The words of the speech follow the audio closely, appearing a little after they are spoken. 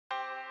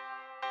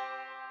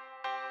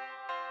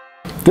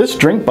This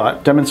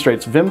DrinkBot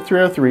demonstrates Vim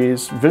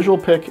 303's visual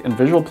pick and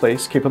visual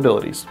place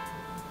capabilities.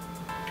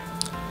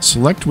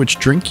 Select which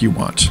drink you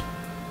want.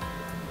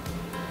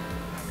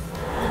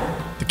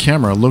 The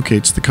camera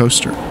locates the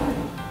coaster.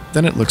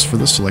 Then it looks for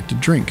the selected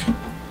drink.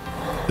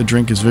 The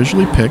drink is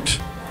visually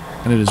picked,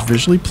 and it is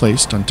visually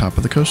placed on top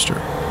of the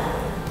coaster.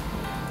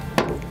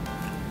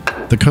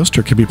 The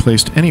coaster can be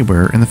placed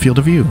anywhere in the field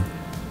of view.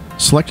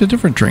 Select a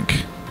different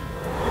drink.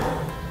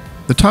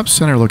 The top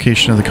center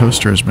location of the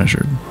coaster is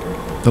measured.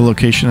 The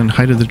location and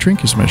height of the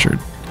drink is measured.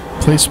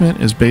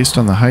 Placement is based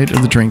on the height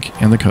of the drink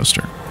and the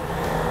coaster.